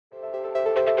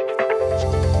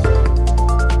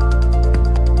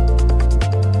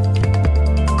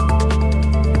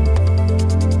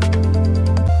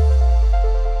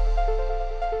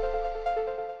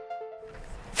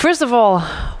First of all,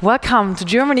 welcome to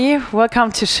Germany.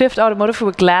 Welcome to Shift Automotive.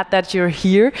 We're glad that you're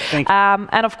here. Thank you.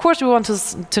 And of course, we want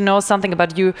to know something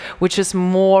about you, which is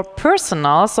more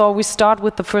personal. So we start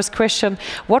with the first question.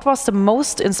 What was the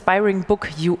most inspiring book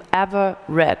you ever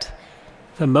read?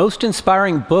 The most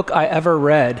inspiring book I ever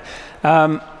read.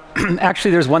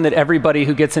 Actually, there's one that everybody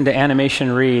who gets into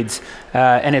animation reads,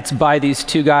 and it's by these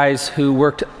two guys who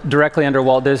worked directly under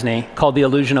Walt Disney, called The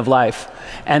Illusion of Life.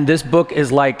 And this book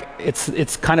is like,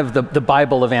 it's kind of the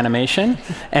Bible of animation.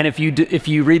 And if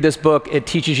you read this book, it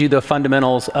teaches you the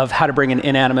fundamentals of how to bring an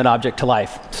inanimate object to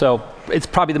life. So it's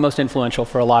probably the most influential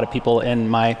for a lot of people in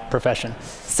my profession.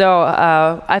 So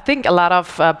I think a lot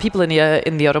of people in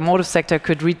the automotive sector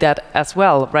could read that as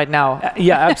well right now.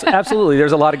 Yeah, absolutely.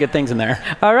 There's a lot of good things in there.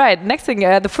 All right, next thing,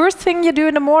 the first thing you do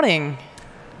in the morning.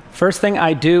 First thing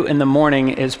I do in the morning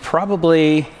is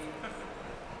probably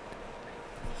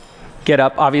get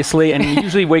up, obviously, and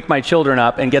usually wake my children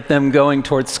up and get them going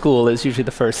towards school is usually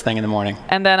the first thing in the morning.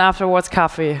 And then afterwards,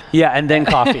 coffee. Yeah, and then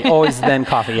coffee. Always then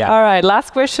coffee, yeah. All right,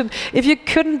 last question. If you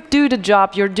couldn't do the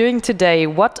job you're doing today,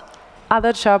 what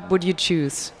other job would you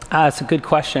choose? That's a good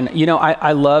question. You know,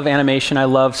 I love animation. I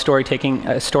love storytelling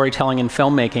and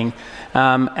filmmaking.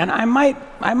 And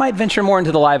I might venture more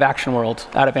into the live action world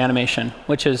out of animation,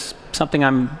 which is something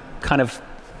I'm kind of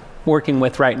working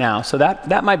with right now. So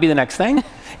that might be the next thing.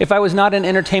 If I was not in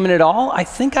entertainment at all, I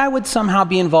think I would somehow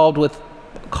be involved with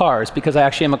cars, because I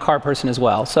actually am a car person as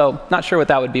well. So not sure what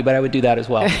that would be, but I would do that as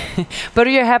well. But are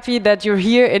you happy that you're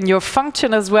here in your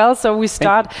function as well? So we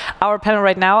start our panel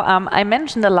right now. I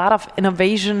mentioned a lot of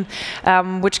innovation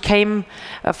which came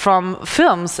from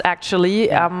films, actually.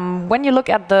 When you look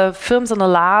at the films in the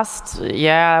last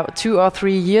 2 or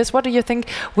 3 years, what do you think,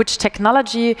 which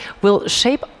technology will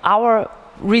shape our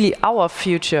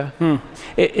future?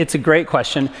 It's a great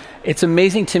question. It's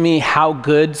amazing to me how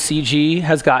good CG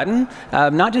has gotten,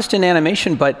 not just in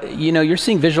animation, but you're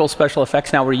seeing visual special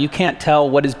effects now where you can't tell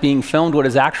what is being filmed, what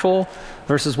is actual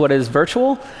versus what is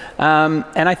virtual.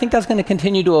 And I think that's going to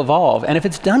continue to evolve. And if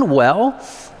it's done well,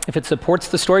 if it supports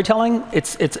the storytelling,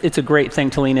 it's a great thing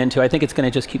to lean into. I think it's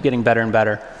going to just keep getting better and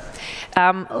better.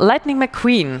 Lightning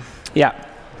McQueen. Yeah.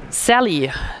 Sally,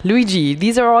 Luigi,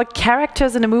 these are all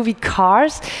characters in the movie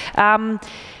Cars.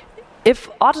 If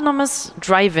autonomous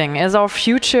driving is our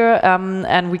future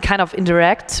and we kind of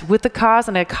interact with the cars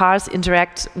and the cars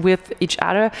interact with each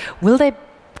other, will they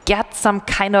get some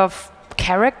kind of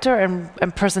character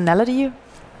and personality?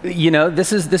 You know,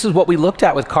 this is what we looked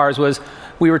at with cars, was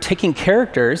we were taking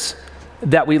characters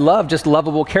that we love, just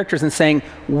lovable characters, and saying,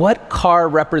 what car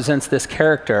represents this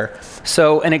character?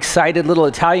 So an excited little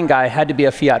Italian guy had to be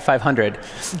a Fiat 500.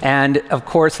 And of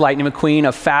course, Lightning McQueen,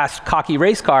 a fast, cocky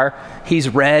race car, he's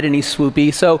red and he's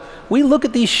swoopy. So we look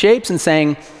at these shapes and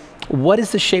saying, what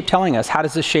is this shape telling us? How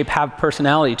does this shape have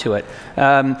personality to it?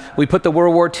 We put the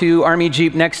World War II Army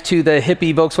Jeep next to the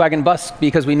hippie Volkswagen bus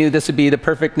because we knew this would be the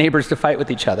perfect neighbors to fight with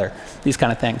each other. These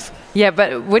kind of things. Yeah,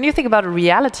 but when you think about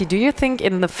reality, do you think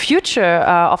in the future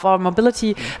of our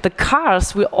mobility, the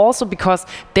cars will also, because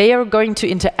they are going to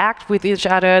interact with each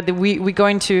other, we're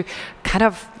going to kind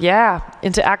of,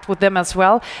 interact with them as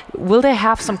well. Will they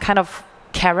have some kind of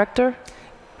character?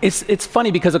 It's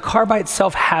funny because a car by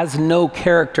itself has no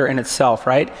character in itself,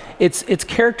 right? Its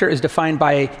character is defined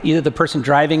by either the person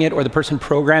driving it or the person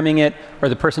programming it or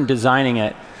the person designing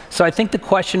it. So I think the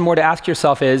question more to ask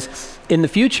yourself is, in the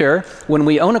future, when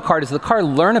we own a car, does the car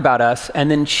learn about us and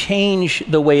then change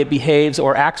the way it behaves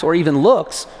or acts or even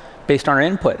looks based on our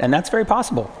input? And that's very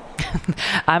possible.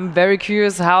 I'm very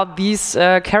curious how these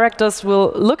characters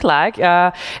will look like,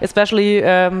 especially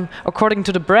according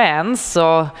to the brands.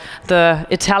 So the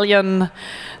Italian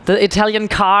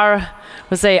car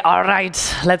will say, all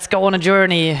right, let's go on a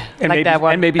journey, and like that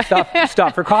one. And maybe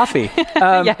stop for coffee.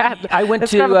 I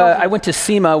went to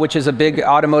SEMA, which is a big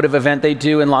automotive event they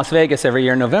do in Las Vegas every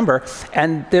year in November.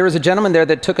 And there was a gentleman there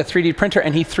that took a 3D printer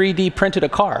and he 3D printed a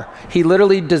car. He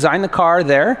literally designed the car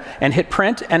there and hit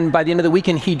print. And by the end of the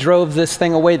weekend, he drove this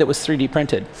thing away that was 3D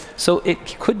printed. So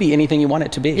it could be anything you want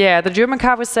it to be. Yeah, the German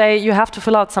car would say, you have to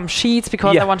fill out some sheets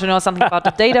because I want to know something about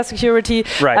the data security.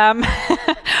 Right.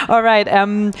 All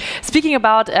right. Speaking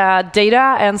about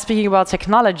data and speaking about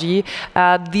technology,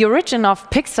 the origin of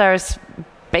Pixar is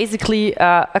basically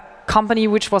a company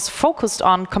which was focused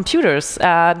on computers.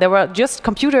 They were just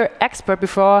computer expert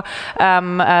before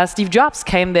Steve Jobs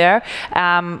came there,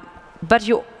 but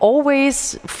you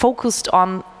always focused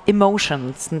on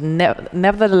emotions.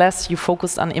 Nevertheless, you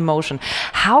focused on emotion.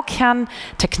 How can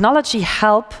technology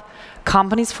help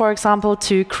companies, for example,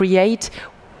 to create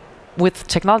with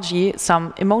technology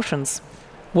some emotions?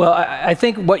 Well, I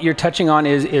think what you're touching on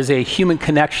is a human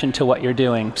connection to what you're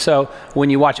doing. So when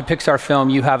you watch a Pixar film,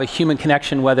 you have a human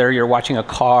connection, whether you're watching a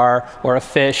car or a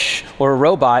fish or a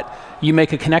robot. You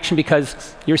make a connection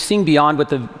because you're seeing beyond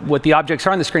what the objects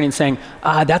are on the screen and saying,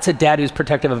 that's a dad who's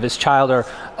protective of his child, or,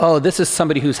 oh, this is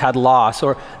somebody who's had loss,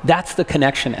 or that's the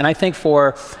connection. And I think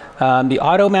for the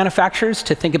auto manufacturers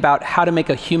to think about how to make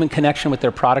a human connection with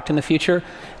their product in the future.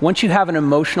 Once you have an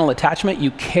emotional attachment, you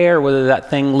care whether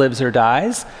that thing lives or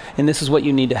dies, and this is what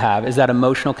you need to have, is that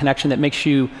emotional connection that makes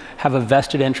you have a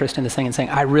vested interest in this thing and saying,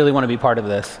 I really want to be part of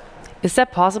this. Is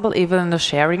that possible even in the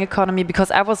sharing economy?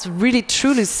 Because I was really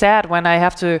truly sad when I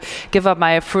have to give up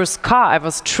my first car. I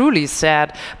was truly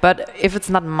sad. But if it's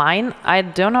not mine, I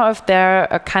don't know if there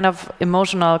a kind of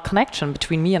emotional connection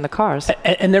between me and the cars.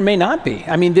 And there may not be.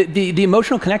 I mean, the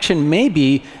emotional connection may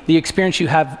be the experience you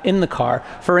have in the car.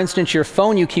 For instance, your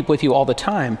phone you keep with you all the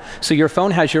time. So your phone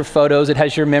has your photos, it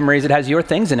has your memories, it has your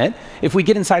things in it. If we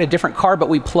get inside a different car, but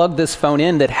we plug this phone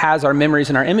in that has our memories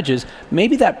and our images,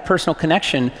 maybe that personal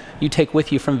connection you take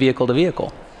with you from vehicle to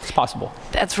vehicle. It's possible.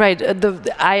 That's right.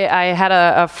 I had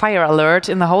a fire alert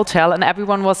in the hotel, and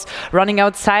everyone was running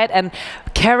outside and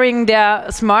carrying their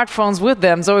smartphones with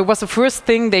them. So it was the first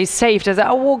thing they saved. I said,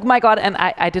 oh my God, and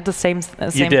I did the same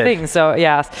thing. So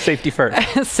yeah. Safety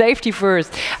first. Safety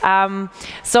first.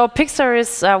 So Pixar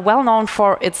is well known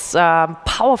for its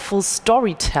powerful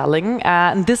storytelling.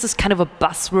 And this is kind of a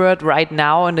buzzword right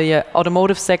now in the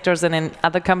automotive sectors and in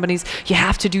other companies. You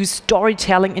have to do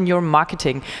storytelling in your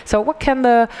marketing. So what can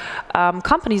the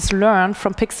companies learn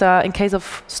from Pixar in case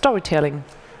of storytelling?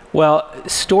 Well,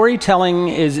 storytelling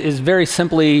is very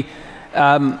simply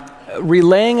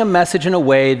relaying a message in a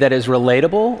way that is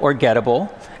relatable or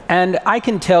gettable. And I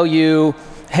can tell you,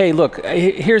 hey, look,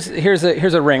 here's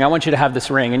a ring. I want you to have this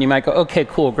ring. And you might go, OK,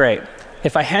 cool, great.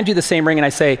 If I hand you the same ring and I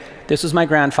say, this was my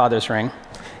grandfather's ring.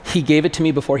 He gave it to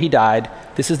me before he died.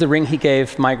 This is the ring he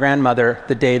gave my grandmother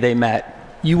the day they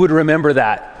met. You would remember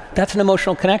that. That's an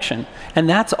emotional connection. And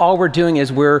that's all we're doing, is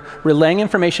we're relaying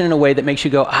information in a way that makes you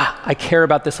go, I care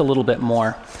about this a little bit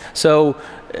more. So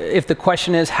if the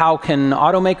question is, how can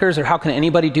automakers or how can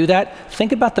anybody do that?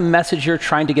 Think about the message you're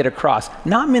trying to get across.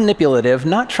 Not manipulative,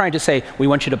 not trying to say, we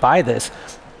want you to buy this,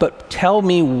 but tell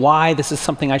me why this is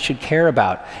something I should care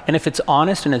about. And if it's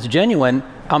honest and it's genuine,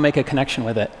 I'll make a connection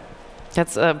with it.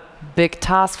 That's a big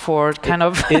task for kind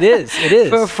of... It is.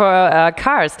 for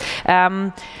cars.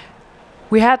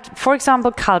 We had, for example,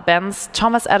 Carl Benz,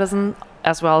 Thomas Edison,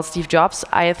 as well as Steve Jobs.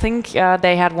 I think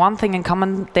they had one thing in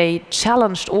common. They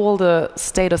challenged all the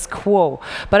status quo.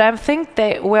 But I think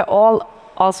they were all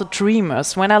also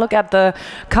dreamers. When I look at the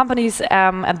companies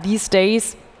at these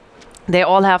days, they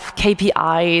all have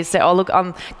KPIs. They all look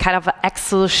on kind of an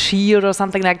Excel sheet or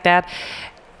something like that.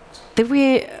 Did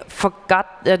we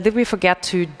forget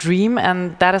to dream?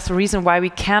 And that is the reason why we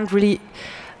can't really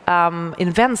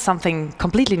invent something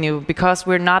completely new, because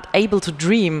we're not able to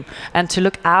dream and to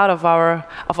look out of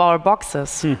our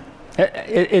boxes.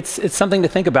 It's something to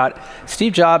think about.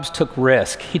 Steve Jobs took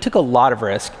risk. He took a lot of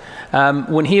risk.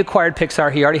 When he acquired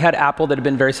Pixar, he already had Apple that had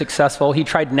been very successful. He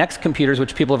tried Next Computers,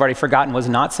 which people have already forgotten was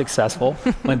not successful,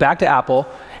 went back to Apple.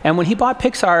 And when he bought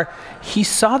Pixar, he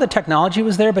saw the technology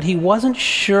was there, but he wasn't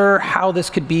sure how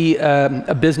this could be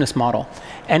a business model.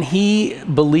 And he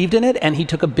believed in it, and he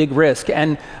took a big risk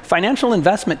and financial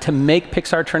investment to make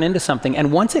Pixar turn into something.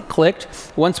 And once it clicked,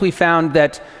 once we found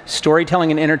that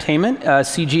storytelling and entertainment,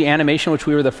 CG animation, which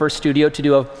we were the first studio to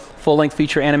do a full-length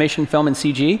feature animation film in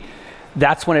CG,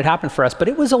 that's when it happened for us. But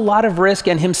it was a lot of risk,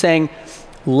 and him saying,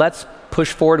 let's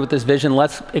push forward with this vision.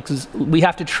 We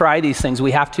have to try these things.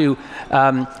 We have to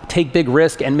take big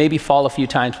risk and maybe fall a few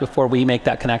times before we make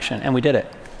that connection. And we did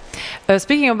it.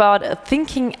 Speaking about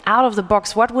thinking out of the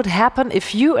box, what would happen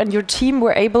if you and your team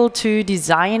were able to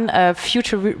design a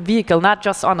future vehicle, not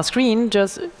just on a screen,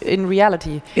 just in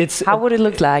reality? How would it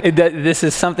look like? This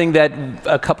is something that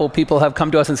a couple people have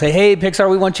come to us and say, hey, Pixar,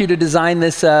 we want you to design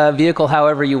this vehicle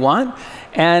however you want.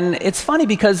 And it's funny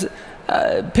because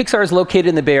Pixar is located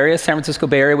in the Bay Area, San Francisco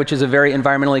Bay Area, which is a very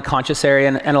environmentally conscious area.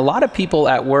 And a lot of people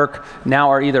at work now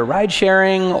are either ride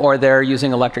sharing or they're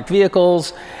using electric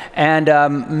vehicles. And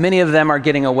many of them are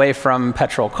getting away from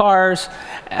petrol cars.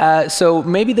 So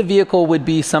maybe the vehicle would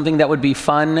be something that would be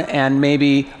fun and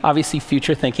maybe obviously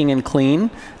future thinking and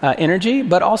clean energy,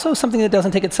 but also something that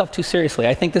doesn't take itself too seriously.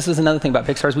 I think this is another thing about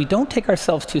Pixar, is we don't take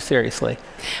ourselves too seriously.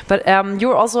 But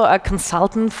you're also a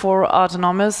consultant for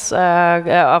autonomous,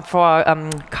 for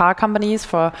car companies,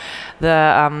 for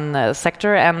the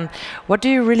sector. And what do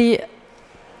you really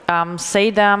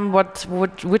say them?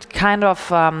 What kind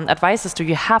of advices do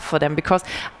you have for them? Because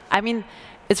I mean,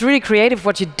 it's really creative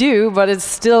what you do, but it's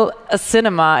still a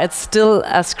cinema. It's still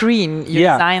a screen you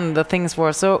design the things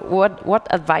for. So what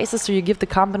advices do you give the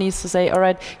companies to say, all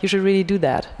right, you should really do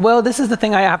that? Well, this is the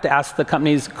thing I have to ask the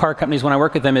companies, car companies, when I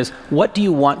work with them is, what do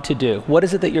you want to do? What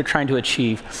is it that you're trying to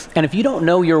achieve? And if you don't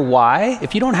know your why,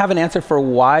 if you don't have an answer for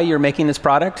why you're making this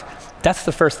product, that's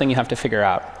the first thing you have to figure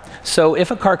out. So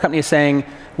if a car company is saying,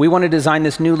 we want to design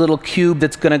this new little cube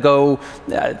that's going to go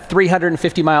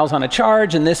 350 miles on a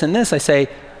charge and this, I say,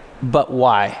 but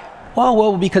why?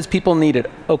 Well, because people need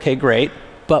it. OK, great.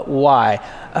 But why?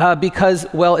 Because,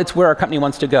 well, it's where our company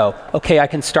wants to go. OK, I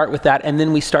can start with that. And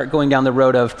then we start going down the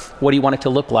road of, what do you want it to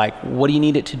look like? What do you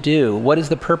need it to do? What is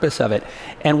the purpose of it?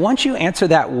 And once you answer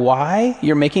that why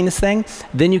you're making this thing,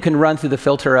 then you can run through the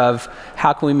filter of,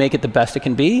 how can we make it the best it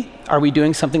can be? Are we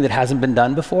doing something that hasn't been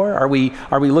done before? Are we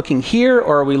looking here,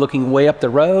 or are we looking way up the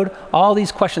road? All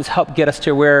these questions help get us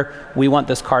to where we want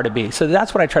this car to be. So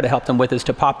that's what I try to help them with, is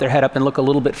to pop their head up and look a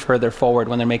little bit further forward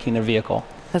when they're making their vehicle.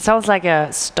 That sounds like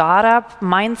a startup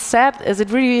mindset. Is it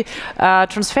really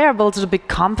transferable to the big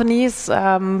companies?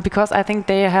 Because I think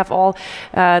they have all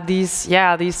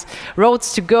these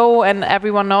roads to go, and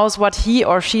everyone knows what he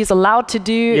or she is allowed to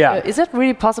do. Yeah. Is it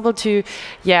really possible to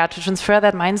transfer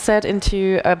that mindset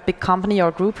into a big company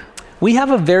or group? We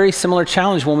have a very similar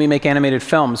challenge when we make animated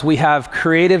films. We have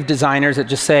creative designers that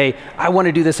just say, I want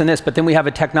to do this and this, but then we have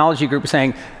a technology group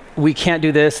saying, we can't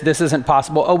do this, this isn't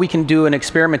possible. Oh, we can do an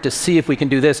experiment to see if we can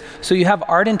do this. So you have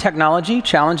art and technology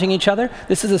challenging each other.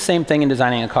 This is the same thing in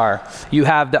designing a car. You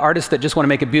have the artists that just want to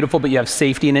make it beautiful, but you have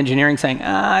safety and engineering saying,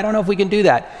 I don't know if we can do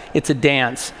that. It's a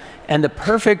dance. And the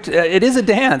perfect, it is a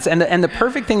dance. And the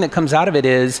perfect thing that comes out of it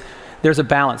is, there's a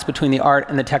balance between the art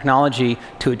and the technology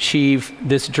to achieve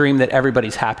this dream that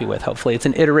everybody's happy with, hopefully. It's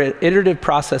an iterative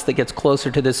process that gets closer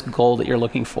to this goal that you're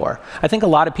looking for. I think a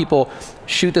lot of people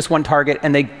shoot this one target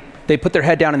and they put their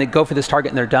head down and they go for this target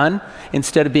and they're done,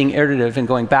 instead of being iterative and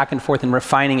going back and forth and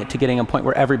refining it to getting a point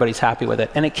where everybody's happy with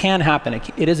it. And it can happen.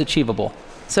 It is achievable.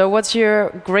 So what's your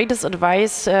greatest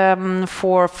advice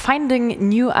for finding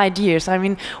new ideas? I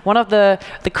mean, one of the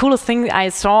coolest things I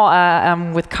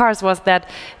saw with cars was that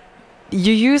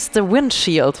you use the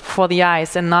windshield for the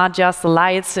eyes and not just the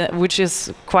lights, which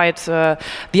is quite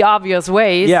the obvious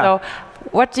way. Yeah. So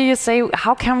what do you say?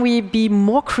 How can we be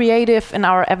more creative in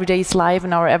our everyday's life,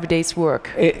 in our everyday's work?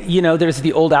 You know, there's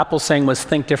the old Apple saying was,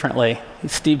 think differently.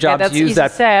 Steve Jobs used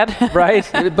that, said. Right?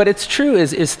 But it's true,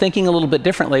 is thinking a little bit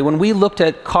differently. When we looked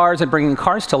at cars and bringing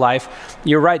cars to life,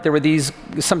 you're right, there were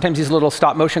sometimes these little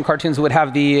stop motion cartoons that would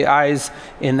have the eyes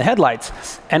in the headlights.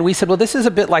 And we said, well, this is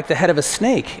a bit like the head of a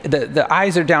snake. The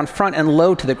eyes are down front and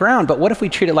low to the ground, but what if we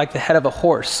treat it like the head of a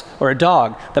horse or a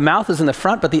dog? The mouth is in the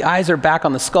front, but the eyes are back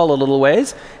on the skull a little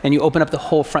ways, and you open up the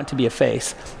whole front to be a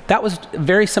face. That was a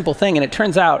very simple thing, and it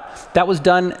turns out that was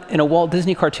done in a Walt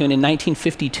Disney cartoon in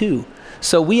 1952.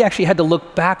 So we actually had to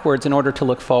look backwards in order to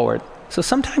look forward. So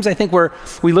sometimes I think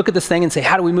we look at this thing and say,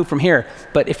 how do we move from here?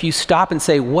 But if you stop and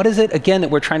say, what is it, again, that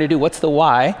we're trying to do? What's the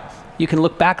why? You can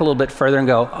look back a little bit further and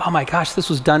go, oh my gosh, this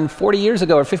was done 40 years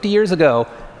ago or 50 years ago,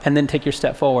 and then take your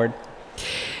step forward.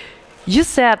 You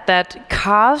said that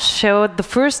cars showed the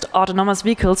first autonomous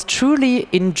vehicles truly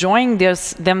enjoying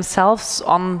themselves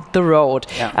on the road.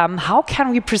 Yeah. How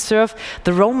can we preserve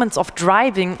the romance of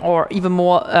driving, or even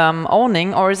more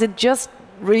owning, or is it just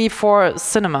really for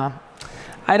cinema?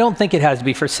 I don't think it has to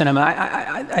be for cinema.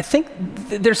 I think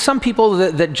there's some people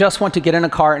that just want to get in a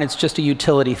car and it's just a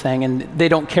utility thing, and they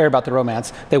don't care about the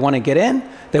romance. They want to get in,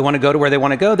 they want to go to where they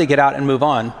want to go, they get out and move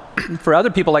on. For other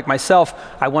people like myself,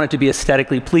 I want it to be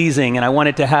aesthetically pleasing, and I want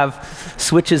it to have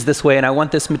switches this way, and I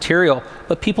want this material.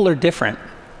 But people are different.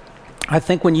 I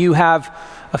think when you have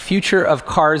a future of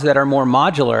cars that are more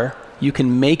modular, you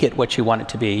can make it what you want it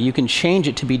to be. You can change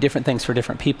it to be different things for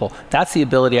different people. That's the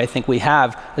ability I think we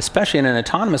have, especially in an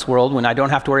autonomous world when I don't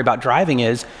have to worry about driving,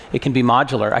 is it can be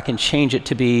modular. I can change it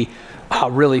to be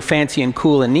really fancy and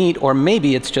cool and neat, or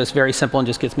maybe it's just very simple and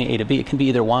just gets me A to B. It can be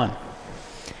either one.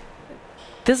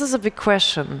 This is a big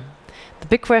question. The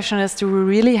big question is, do we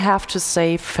really have to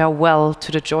say farewell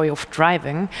to the joy of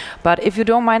driving? But if you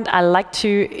don't mind, I'd like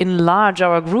to enlarge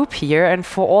our group here. And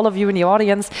for all of you in the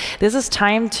audience, this is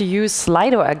time to use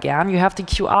Slido again. You have the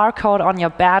QR code on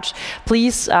your badge.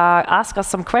 Please ask us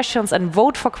some questions and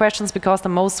vote for questions, because the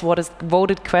most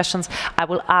voted questions I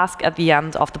will ask at the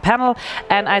end of the panel.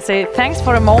 And I say thanks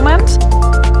for a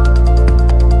moment.